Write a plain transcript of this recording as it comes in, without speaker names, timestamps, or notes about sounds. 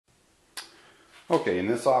Okay, in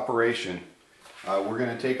this operation, we're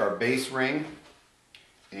going to take our base ring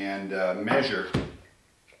and measure.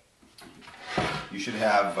 You should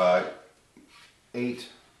have 8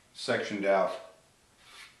 sectioned out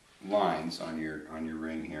lines on your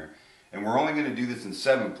ring here, and we're only going to do this in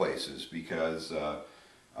 7 places because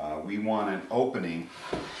we want an opening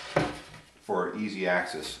for easy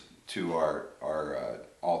access to our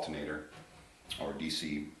alternator or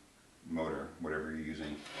DC motor, whatever you're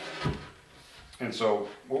using. And so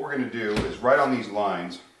what we're going to do is right on these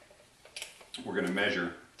lines, we're going to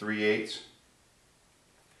measure 3/8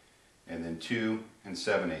 and then 2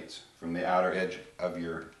 7/8 from the outer edge of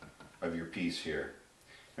your piece here.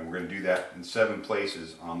 And we're going to do that in 7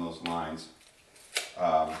 places on those lines.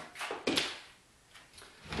 And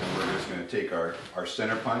we're just going to take our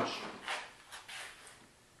center punch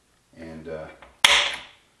and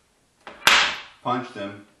punch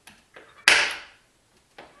them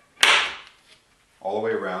all the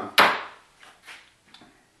way around,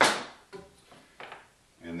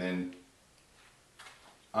 and then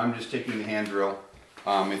I'm just taking the hand drill.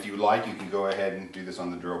 If you like, you can go ahead and do this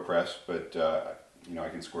on the drill press, but you know, I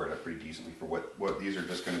can square it up pretty decently for what these are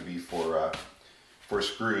just going to be for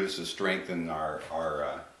screws to strengthen our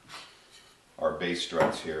base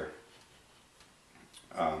struts here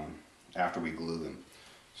after we glue them.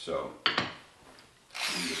 So you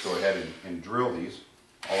can just go ahead and drill these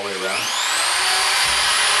all the way around.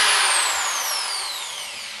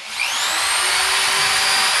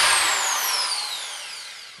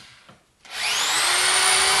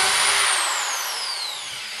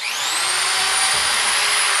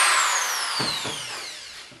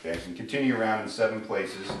 Okay, so you can continue around in 7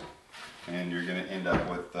 places, and you're going to end up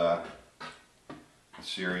with a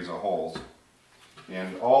series of holes.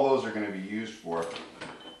 And all those are going to be used for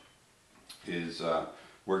is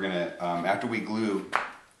we're going to, after we glue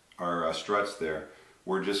our struts there,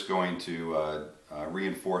 we're just going to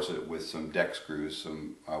reinforce it with some deck screws,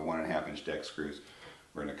 some 1.5 inch deck screws.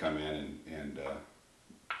 We're going to come in and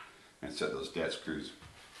set those deck screws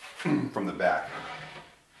from the back.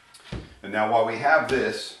 And now while we have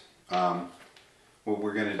this, what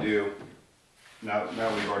we're going to do, now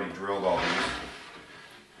we've already drilled all these,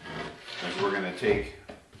 is we're going to take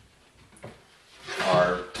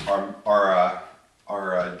our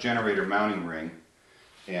generator mounting ring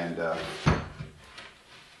and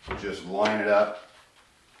just line it up,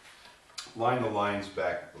 line the lines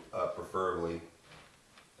back up preferably,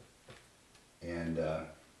 and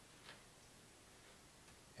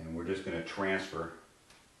we're just going to transfer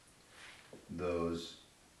those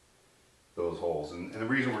holes. And the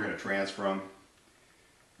reason we're going to transfer them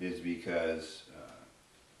is because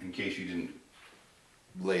in case you didn't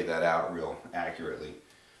lay that out real accurately,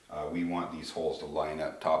 we want these holes to line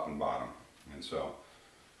up top and bottom. And so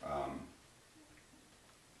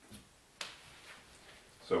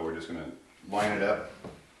we're just going to line it up,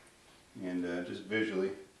 and just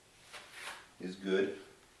visually is good,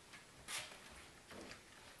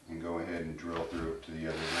 and go ahead and drill through to the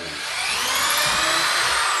other ring.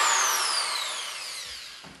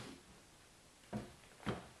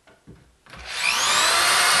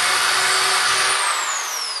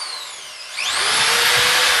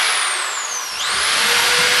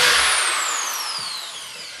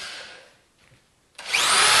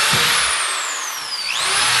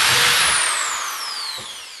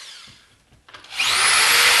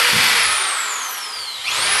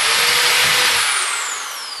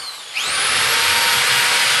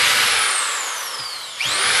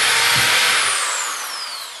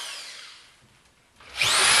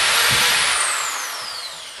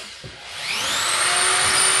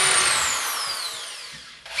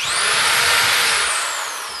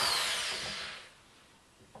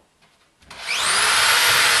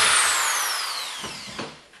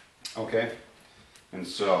 Okay, and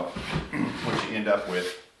so what you end up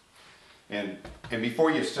with, and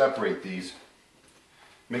before you separate these,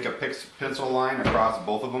 make a pencil line across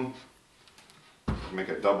both of them. Make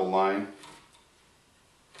a double line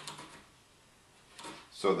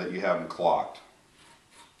so that you have them clocked.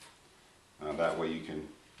 That way you can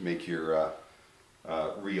make your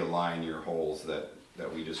realign your holes that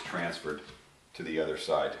we just transferred to the other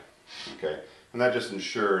side. Okay, and that just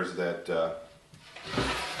ensures that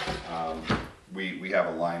we have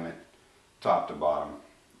alignment top to bottom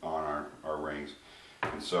on our rings.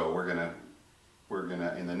 And so we're gonna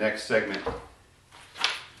in the next segment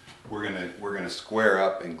we're gonna square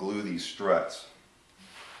up and glue these struts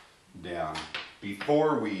down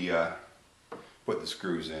before we put the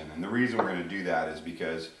screws in. And the reason we're going to do that is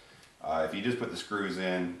because if you just put the screws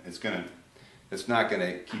in, it's not going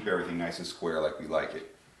to keep everything nice and square like we like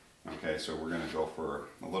it. Okay, so we're going to go for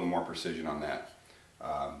a little more precision on that.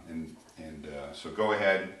 So go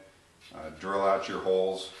ahead, drill out your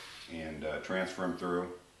holes and transfer them through.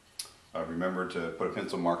 Remember to put a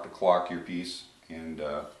pencil mark to clock your piece, and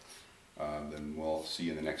then we'll see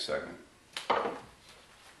you in the next segment.